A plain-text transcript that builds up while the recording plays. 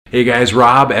Hey guys,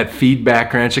 Rob at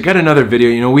Feedback Ranch. I got another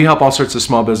video. We help all sorts of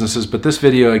small businesses, but this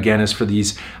video again is for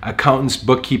these accountants,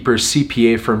 bookkeepers,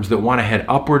 CPA firms that want to head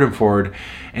upward and forward.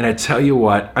 And I tell you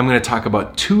what, I'm going to talk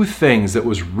about two things that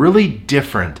was really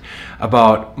different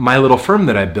about my little firm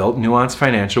that I built, Nuance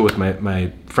Financial, with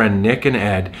my friend Nick and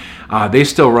Ed. They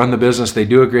still run the business. They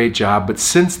do a great job. But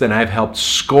since then, I've helped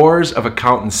scores of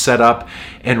accountants set up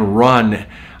and run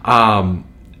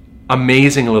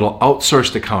amazing little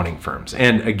outsourced accounting firms.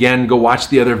 And again, go watch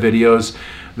the other videos.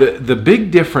 The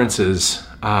big differences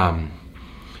are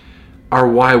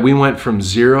why we went from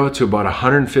 0 to about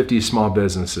 150 small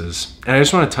businesses. And I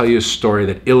just want to tell you a story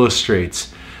that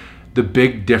illustrates the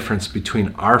big difference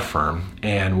between our firm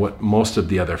and what most of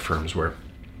the other firms were.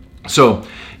 So,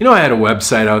 I had a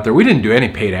website out there. We didn't do any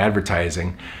paid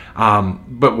advertising.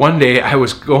 But one day I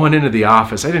was going into the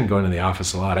office. I didn't go into the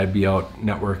office a lot. I'd be out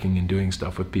networking and doing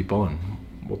stuff with people, and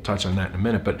we'll touch on that in a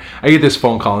minute. But I get this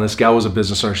phone call, and this gal was a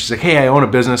business owner. She's like, "Hey, I own a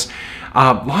business.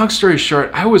 Long story short,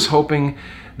 I was hoping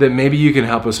that maybe you can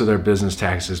help us with our business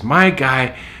taxes. My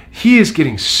guy, he is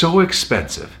getting so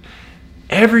expensive.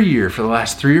 Every year for the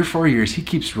last 3 or 4 years, he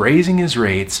keeps raising his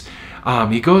rates.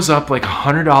 He goes up like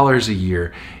 $100 a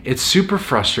year. It's super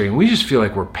frustrating. We just feel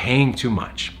like we're paying too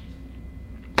much."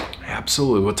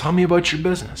 Absolutely. Well, tell me about your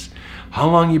business. How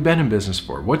long you been in business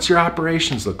for? What's your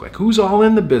operations look like? Who's all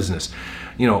in the business?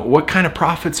 What kind of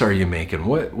profits are you making?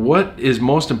 What is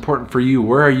most important for you?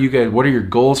 Where are you guys? What are your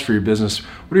goals for your business?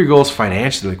 What are your goals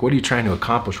financially? Like, what are you trying to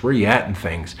accomplish? Where are you at in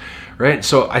things? Right?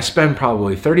 So I spend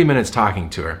probably 30 minutes talking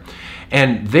to her.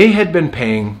 And they had been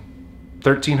paying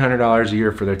 $1,300 a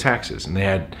year for their taxes. And they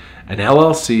had an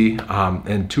LLC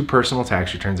and 2 personal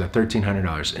tax returns at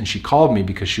 $1,300. And she called me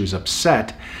because she was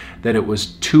upset that it was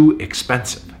too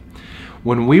expensive.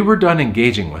 When we were done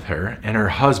engaging with her and her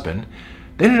husband,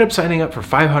 they ended up signing up for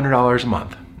 $500 a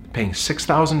month, paying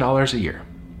 $6,000 a year.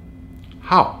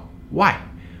 How? Why?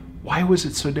 Why was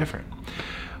it so different?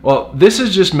 Well, this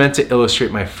is just meant to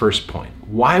illustrate my first point.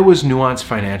 Why was Nuance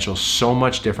Financial so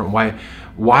much different?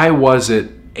 Why was it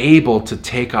able to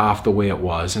take off the way it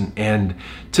was? And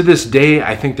to this day,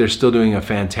 I think they're still doing a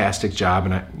fantastic job,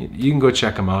 and you can go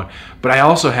check them out. But I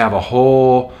also have a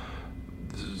whole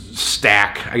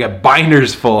stack. I got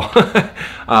binders full,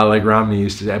 like Romney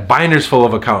used to say, binders full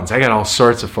of accountants. I got all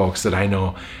sorts of folks that I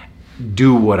know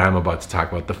do what I'm about to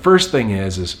talk about. The first thing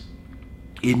is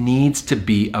it needs to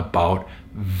be about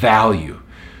value.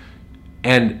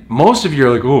 And most of you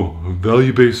are like, "Oh,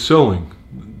 value-based selling,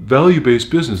 value-based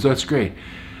business, that's great."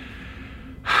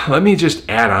 Let me just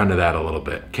add on to that a little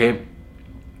bit, okay?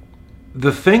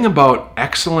 The thing about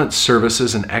excellent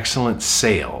services and excellent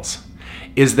sales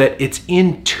is that it's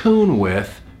in tune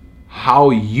with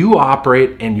how you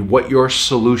operate and what your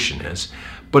solution is,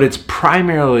 but it's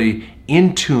primarily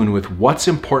in tune with what's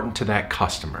important to that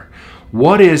customer.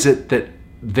 What is it that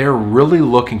they're really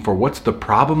looking for? What's the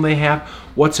problem they have?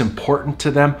 What's important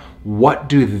to them? What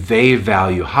do they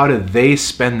value? How do they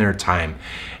spend their time?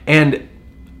 And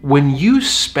when you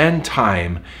spend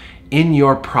time in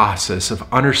your process of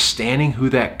understanding who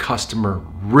that customer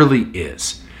really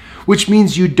is, which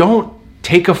means you don't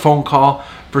take a phone call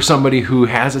for somebody who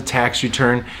has a tax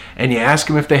return and you ask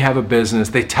them if they have a business,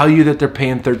 they tell you that they're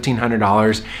paying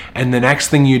 $1,300, and the next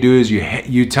thing you do is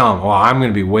you tell them, "Well, I'm going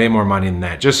to be way more money than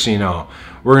that. Just so you know,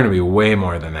 we're going to be way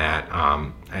more than that.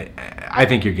 I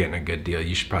think you're getting a good deal.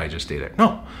 You should probably just stay there."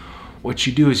 No. What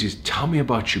you do is you tell me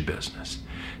about your business.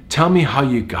 Tell me how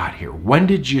you got here. When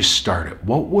did you start it?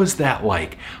 What was that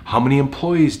like? How many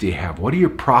employees do you have? What do your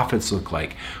profits look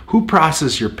like? Who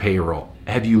processes your payroll?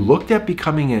 Have you looked at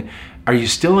are you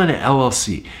still in an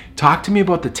LLC? Talk to me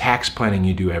about the tax planning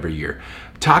you do every year.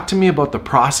 Talk to me about the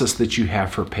process that you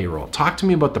have for payroll. Talk to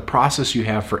me about the process you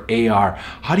have for AR.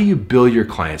 How do you bill your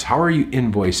clients? How are you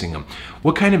invoicing them?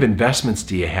 What kind of investments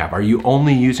do you have? Are you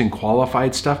only using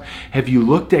qualified stuff? Have you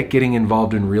looked at getting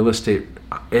involved in real estate?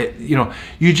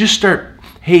 You just start,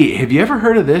 "Hey, have you ever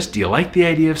heard of this? Do you like the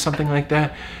idea of something like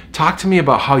that? Talk to me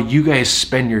about how you guys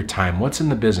spend your time. What's in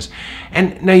the business?"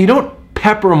 And now you don't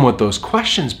pepper them with those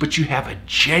questions, but you have a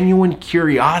genuine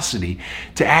curiosity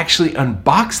to actually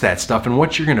unbox that stuff. And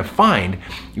what you're going to find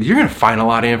a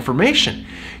lot of information.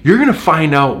 You're going to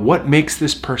find out what makes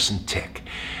this person tick.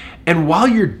 And while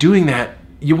you're doing that,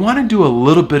 you want to do a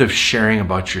little bit of sharing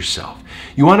about yourself.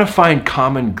 You want to find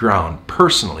common ground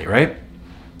personally, right?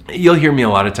 You'll hear me a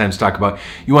lot of times talk about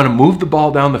you want to move the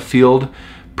ball down the field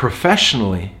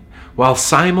professionally while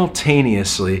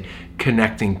simultaneously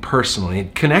connecting personally.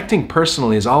 And connecting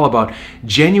personally is all about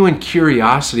genuine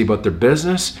curiosity about their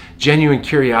business, genuine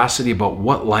curiosity about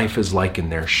what life is like in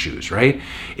their shoes, right?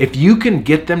 If you can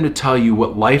get them to tell you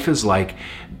what life is like,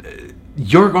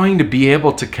 you're going to be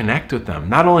able to connect with them.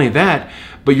 Not only that,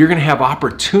 but you're going to have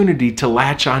opportunity to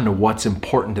latch on to what's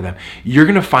important to them. You're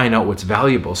going to find out what's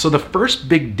valuable. So the first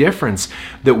big difference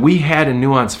that we had in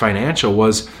Nuance Financial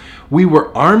was we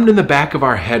were armed in the back of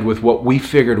our head with what we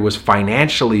figured was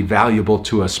financially valuable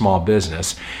to a small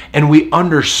business. And we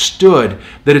understood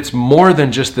that it's more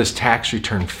than just this tax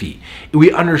return fee.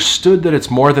 We understood that it's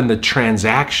more than the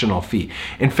transactional fee.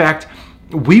 In fact,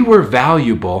 we were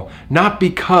valuable not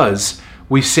because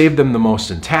we saved them the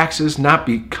most in taxes, not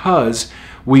because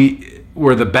we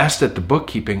were the best at the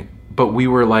bookkeeping, but we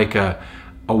were like a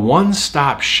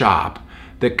one-stop shop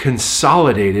that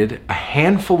consolidated a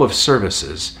handful of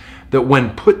services that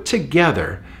when put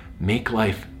together make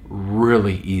life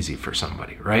really easy for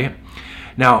somebody, right?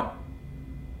 Now,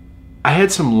 I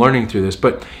had some learning through this,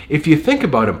 but if you think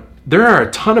about it, there are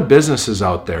a ton of businesses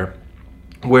out there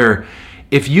where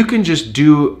if you can just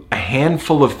do a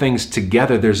handful of things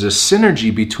together, there's a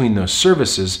synergy between those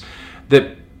services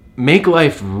that make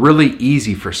life really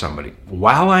easy for somebody.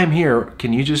 While I'm here,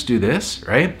 can you just do this,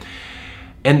 right?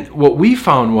 And what we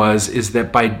found is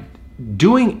that by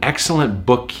doing excellent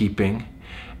bookkeeping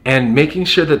and making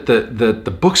sure that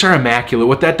the books are immaculate,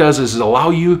 what that does is allow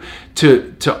you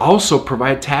to also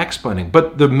provide tax planning.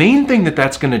 But the main thing that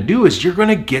that's going to do is you're going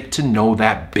to get to know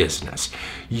that business.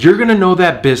 You're going to know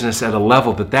that business at a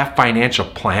level that financial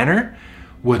planner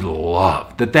would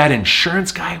love, that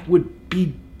insurance guy would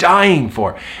be dying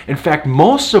for. In fact,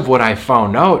 most of what I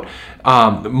found out,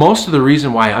 most of the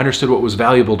reason why I understood what was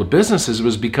valuable to businesses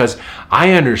was because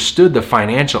I understood the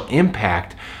financial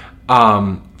impact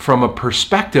from a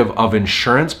perspective of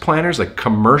insurance planners, like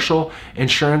commercial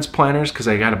insurance planners, because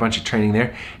I got a bunch of training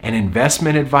there, and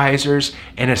investment advisors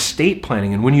and estate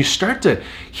planning. And when you start to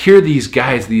hear these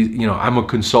guys, I'm a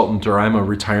consultant or I'm a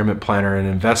retirement planner, an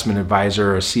investment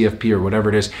advisor, or a CFP or whatever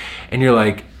it is, and you're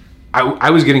like, I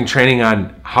was getting training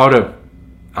on how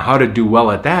to do well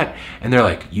at that, and they're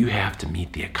like, you have to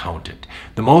meet the accountant.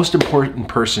 The most important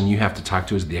person you have to talk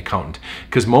to is the accountant,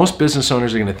 because most business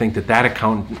owners are going to think that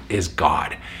accountant is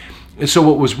God. And so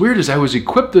what was weird is I was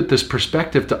equipped with this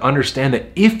perspective to understand that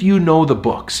if you know the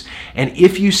books and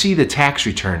if you see the tax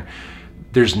return,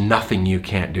 there's nothing you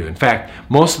can't do. In fact,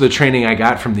 most of the training I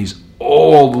got from these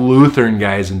old Lutheran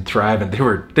guys in Thrive, and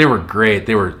they were great.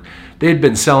 They had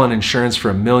been selling insurance for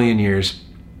 1 million years,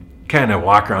 kind of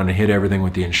walk around and hit everything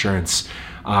with the insurance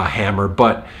hammer.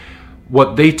 But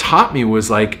what they taught me was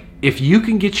like, if you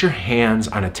can get your hands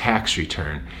on a tax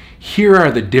return, here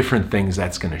are the different things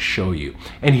that's going to show you.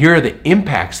 And here are the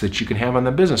impacts that you can have on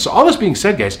the business. So all this being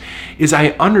said, guys, is I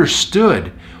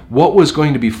understood what was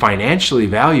going to be financially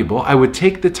valuable. I would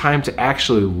take the time to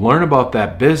actually learn about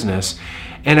that business,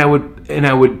 and I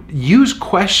would use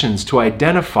questions to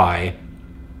identify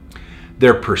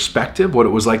their perspective, what it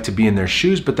was like to be in their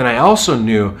shoes. But then I also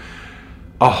knew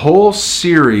a whole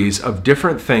series of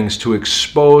different things to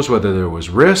expose, whether there was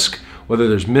risk, whether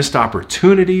there's missed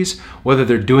opportunities, whether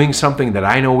they're doing something that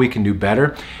I know we can do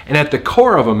better. And at the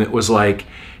core of them, it was like,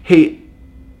 hey,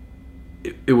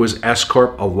 it was S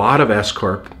Corp, a lot of S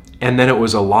Corp. And then it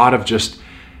was a lot of just,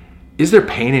 is there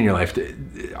pain in your life?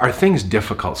 Are things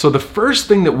difficult? So the first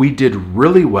thing that we did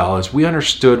really well is we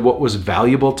understood what was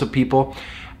valuable to people.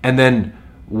 And then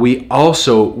we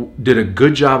also did a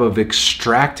good job of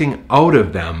extracting out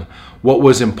of them what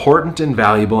was important and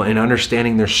valuable and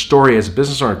understanding their story as a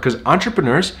business owner. Because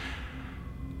entrepreneurs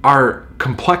are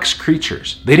complex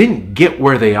creatures. They didn't get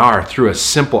where they are through a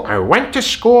simple, I went to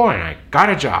school and I got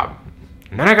a job.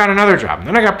 And then I got another job. And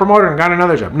then I got promoted and got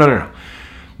another job. No.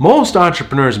 Most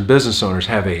entrepreneurs and business owners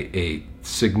have a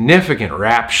significant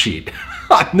rap sheet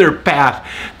on their path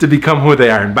to become who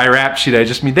they are. And by rap sheet, I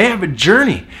just mean they have a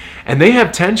journey and they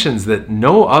have tensions that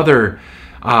no other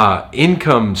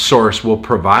income source will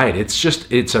provide.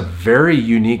 It's a very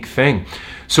unique thing.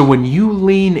 So when you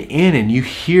lean in and you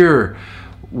hear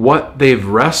what they've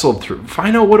wrestled through,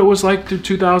 find out what it was like through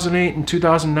 2008 and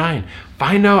 2009.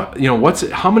 Find out,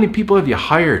 how many people have you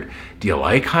hired? Do you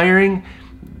like hiring?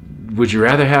 Would you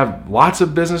rather have lots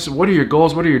of business? What are your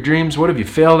goals? What are your dreams? What have you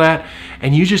failed at?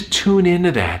 And you just tune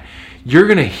into that. You're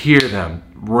going to hear them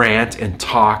rant and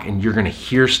talk, and you're going to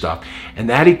hear stuff. And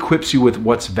that equips you with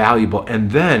what's valuable.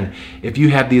 And then if you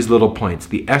have these little points,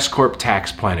 the S Corp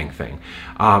tax planning thing,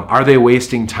 are they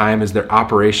wasting time? Is their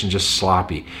operation just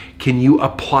sloppy? Can you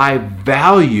apply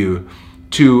value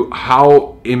to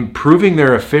how improving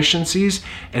their efficiencies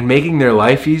and making their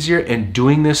life easier and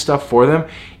doing this stuff for them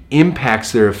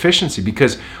impacts their efficiency?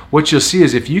 Because what you'll see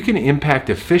is if you can impact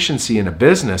efficiency in a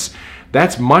business,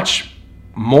 that's much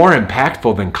more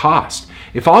impactful than cost.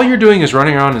 If all you're doing is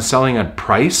running around and selling on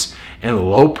price and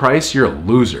low price, you're a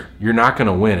loser. You're not going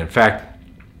to win. In fact,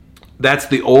 that's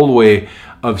the old way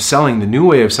of selling. The new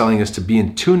way of selling is to be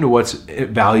in tune to what's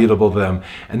valuable to them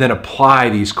and then apply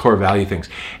these core value things.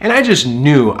 And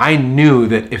I knew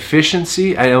that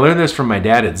efficiency, I learned this from my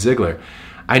dad at Ziglar.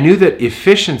 I knew that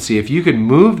efficiency, if you could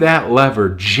move that lever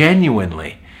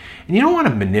genuinely, and you don't want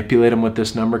to manipulate them with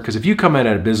this number, because if you come in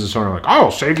at a business owner like,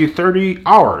 I'll save you 30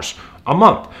 hours a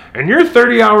month, and your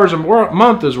 30 hours a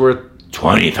month is worth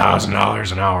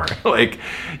 $20,000 an hour. Like,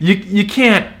 you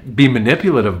can't be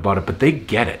manipulative about it, but they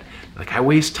get it. Like, I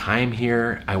waste time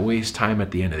here, I waste time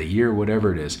at the end of the year,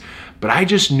 whatever it is. But I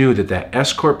just knew that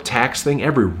S-Corp tax thing,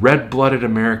 every red-blooded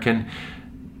American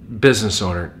business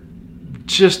owner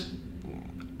just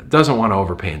doesn't want to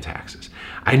overpay in taxes.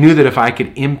 I knew that if I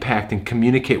could impact and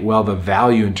communicate well the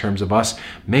value in terms of us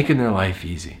making their life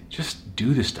easy, just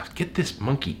do this stuff. Get this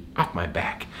monkey off my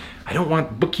back. I don't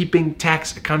want bookkeeping,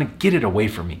 tax, accounting. Get it away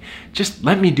from me. Just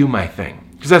let me do my thing,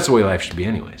 because that's the way life should be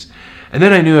anyways. And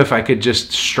then I knew if I could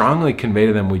just strongly convey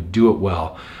to them we'd do it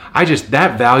well.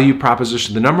 That value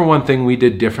proposition, the number one thing we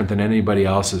did different than anybody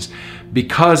else is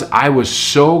because I was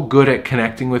so good at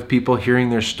connecting with people, hearing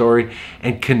their story,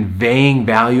 and conveying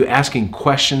value, asking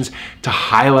questions to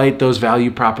highlight those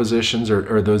value propositions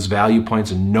or those value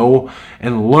points, and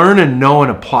learn and know and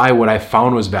apply what I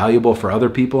found was valuable for other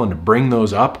people, and to bring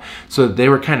those up so that they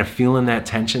were kind of feeling that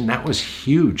tension. That was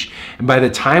huge. And by the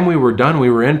time we were done, we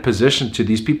were in position to,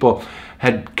 these people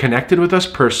had connected with us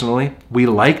personally. We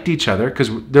liked each other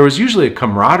because there was usually a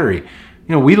camaraderie.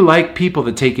 We like people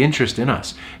that take interest in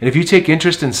us. And if you take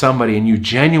interest in somebody and you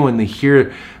genuinely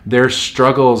hear their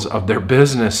struggles of their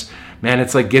business, man,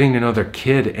 it's like getting to know their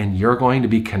kid, and you're going to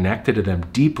be connected to them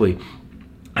deeply.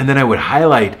 And then I would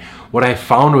highlight what I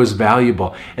found was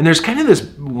valuable. And there's kind of this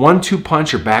 1-2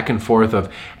 punch or back and forth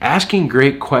of asking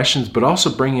great questions, but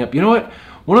also bringing up,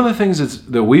 one of the things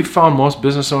that we've found most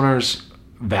business owners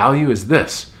value is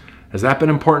this. Has that been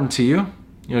important to you?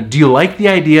 Do you like the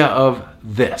idea of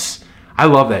this? I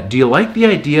love that. Do you like the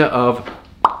idea of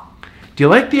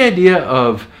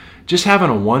just having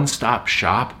a one-stop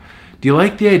shop? Do you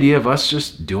like the idea of us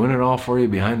just doing it all for you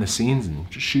behind the scenes and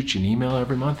just shoot you an email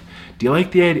every month? Do you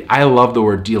like the idea? I love the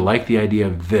word, do you like the idea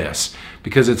of this?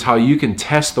 Because it's how you can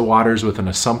test the waters with an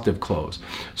assumptive close.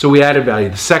 So we added value.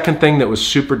 The second thing that was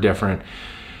super different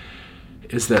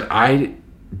is that I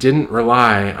didn't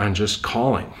rely on just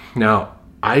calling. Now,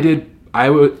 I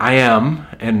am,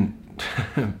 and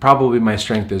probably my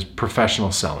strength is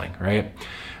professional selling, right?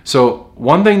 So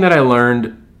one thing that I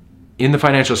learned in the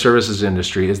financial services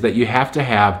industry is that you have to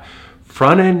have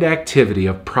front-end activity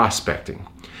of prospecting.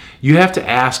 You have to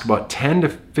ask about 10 to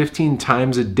 15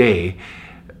 times a day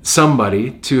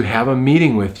somebody to have a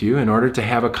meeting with you in order to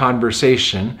have a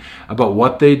conversation about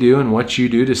what they do and what you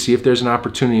do, to see if there's an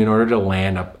opportunity in order to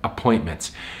land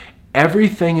appointments.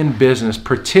 Everything in business,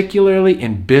 particularly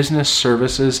in business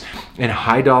services and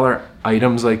high dollar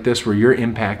items like this where you're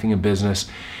impacting a business,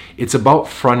 it's about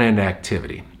front-end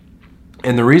activity.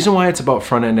 And the reason why it's about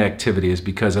front-end activity is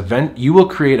because you will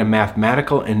create a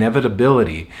mathematical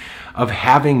inevitability of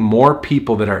having more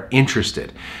people that are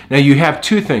interested. Now you have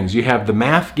two things. You have the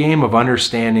math game of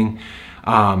understanding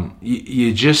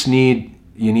you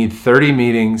need 30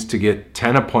 meetings to get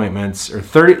 10 appointments, or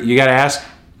 30, you got to ask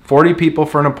 40 people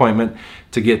for an appointment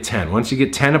to get 10. Once you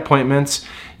get 10 appointments,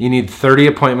 you need 30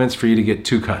 appointments for you to get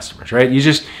 2 customers, right?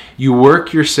 You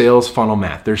work your sales funnel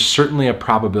math. There's certainly a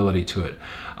probability to it.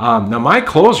 Now my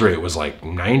close rate was like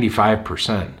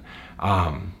 95%,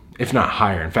 if not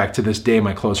higher. In fact, to this day,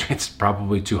 my close rate's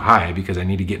probably too high because I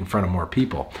need to get in front of more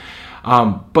people.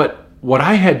 But what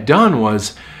I had done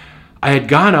was I had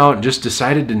gone out and just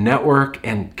decided to network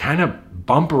and kind of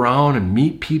bump around and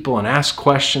meet people and ask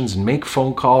questions and make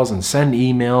phone calls and send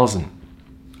emails, and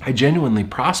I genuinely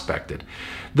prospected.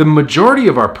 The majority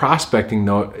of our prospecting,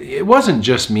 though, it wasn't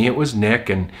just me, it was Nick,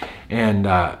 and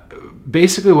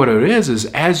basically what it is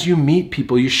as you meet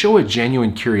people, you show a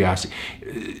genuine curiosity.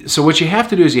 So what you have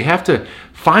to do is you have to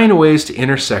find ways to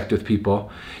intersect with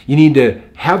people. You need to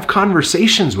have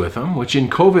conversations with them, which in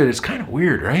COVID is kind of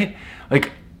weird, right?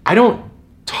 Like, I don't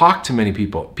talk to many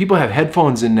people. People have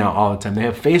headphones in now all the time. They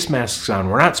have face masks on.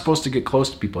 We're not supposed to get close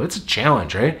to people. It's a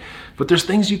challenge, right? But there's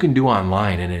things you can do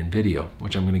online and in video,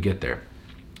 which I'm going to get there.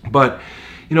 But,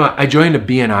 I joined a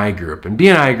BNI group, and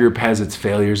BNI group has its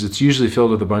failures. It's usually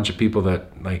filled with a bunch of people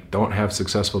that don't have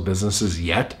successful businesses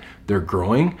yet. They're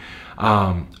growing.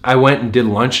 I went and did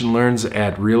lunch and learns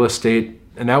at real estate,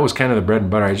 and that was kind of the bread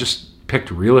and butter. I just picked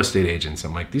real estate agents.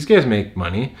 I'm like, these guys make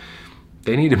money.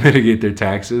 They need to mitigate their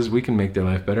taxes. We can make their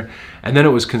life better. And then it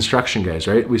was construction guys,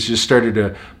 right? We just started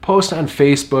to post on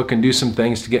Facebook and do some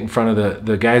things to get in front of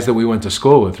the guys that we went to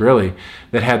school with, really,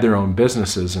 that had their own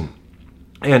businesses.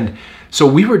 And so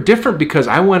we were different because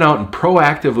I went out and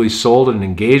proactively sold and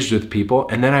engaged with people,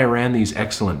 and then I ran these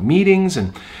excellent meetings.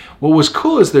 And what was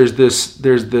cool is there's this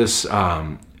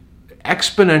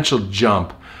exponential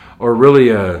jump, or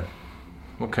really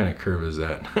what kind of curve is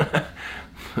that?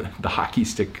 The hockey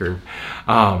stick curve.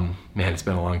 Man, it's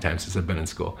been a long time since I've been in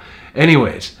school.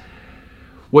 Anyways,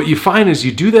 what you find is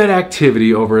you do that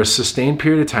activity over a sustained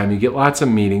period of time. You get lots of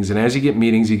meetings, and as you get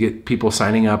meetings, you get people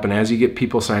signing up, and as you get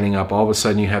people signing up, all of a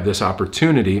sudden you have this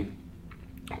opportunity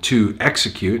to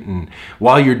execute. And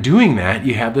while you're doing that,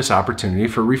 you have this opportunity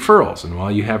for referrals. And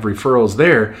while you have referrals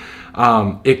there,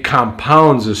 it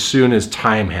compounds as soon as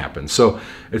time happens. So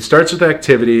it starts with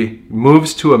activity,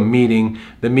 moves to a meeting.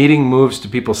 The meeting moves to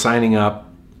people signing up.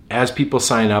 As people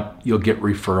sign up, you'll get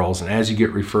referrals. And as you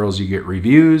get referrals, you get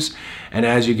reviews. And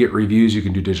as you get reviews, you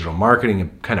can do digital marketing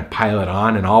and kind of pile it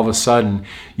on. And all of a sudden,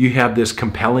 you have this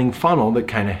compelling funnel that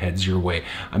kind of heads your way.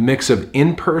 A mix of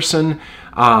in-person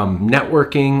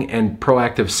networking and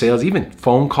proactive sales, even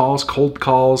phone calls, cold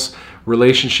calls,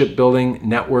 relationship building,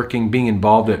 networking, being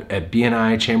involved at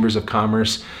BNI, Chambers of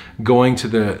Commerce, going to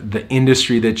the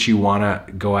industry that you want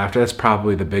to go after. That's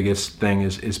probably the biggest thing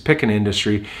is pick an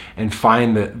industry and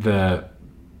find the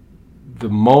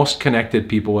most connected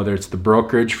people, whether it's the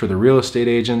brokerage for the real estate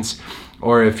agents,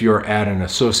 or if you're at an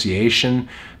association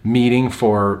meeting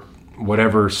for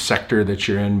whatever sector that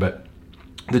you're in. But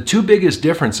the two biggest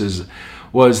differences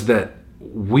was that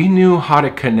we knew how to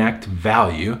connect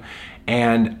value,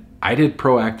 and I did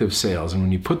proactive sales. And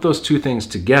when you put those two things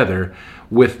together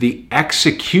with the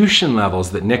execution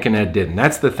levels that Nick and Ed did, and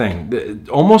that's the thing,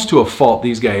 almost to a fault,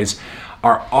 these guys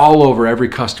are all over every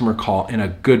customer call in a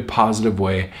good, positive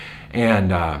way.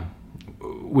 And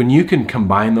when you can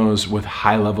combine those with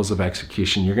high levels of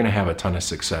execution, you're going to have a ton of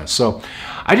success. So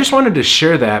I just wanted to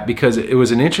share that because it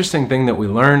was an interesting thing that we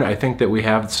learned. I think that we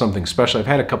have something special. I've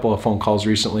had a couple of phone calls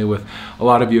recently with a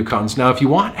lot of you accountants. Now, if you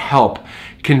want help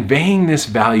conveying this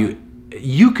value,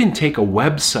 you can take a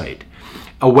website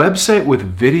with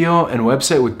video and a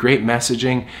website with great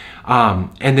messaging,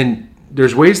 and then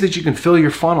there's ways that you can fill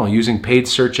your funnel using paid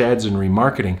search ads and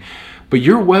remarketing. But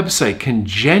your website can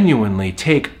genuinely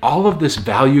take all of this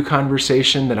value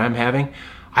conversation that I'm having.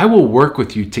 I will work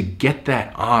with you to get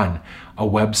that on a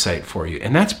website for you.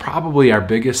 And that's probably our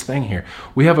biggest thing here.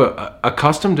 We have a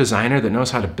custom designer that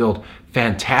knows how to build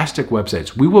fantastic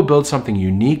websites. We will build something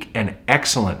unique and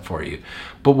excellent for you.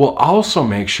 But we'll also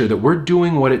make sure that we're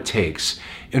doing what it takes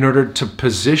in order to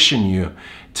position you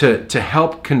to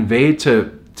help convey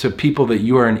to people that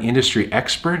you are an industry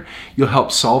expert. You'll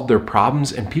help solve their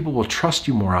problems, and people will trust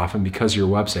you more often because of your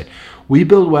website. We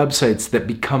build websites that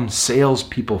become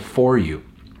salespeople for you,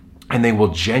 and they will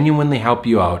genuinely help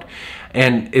you out.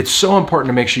 And it's so important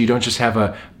to make sure you don't just have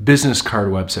a business card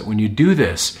website. When you do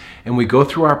this and we go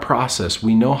through our process,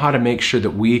 we know how to make sure that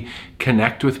we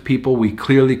connect with people, we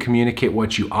clearly communicate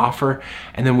what you offer,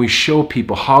 and then we show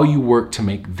people how you work to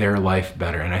make their life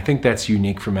better. And I think that's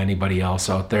unique from anybody else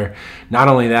out there. Not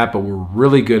only that, but we're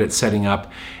really good at setting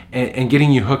up and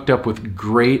getting you hooked up with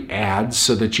great ads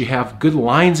so that you have good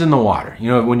lines in the water. You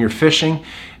know, when you're fishing,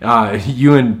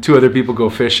 you and two other people go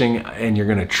fishing and you're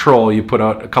going to troll. You put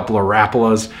out a couple of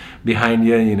Rapalas behind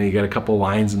you. You know, you got a couple of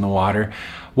lines in the water.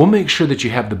 We'll make sure that you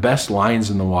have the best lines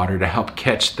in the water to help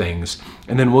catch things.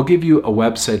 And then we'll give you a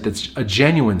website that's a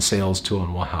genuine sales tool,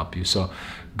 and we'll help you. So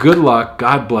good luck.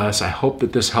 God bless. I hope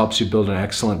that this helps you build an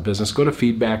excellent business. Go to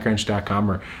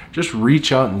feedbackwrench.com or just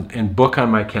reach out and book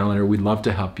on my calendar. We'd love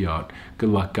to help you out. Good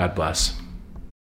luck. God bless.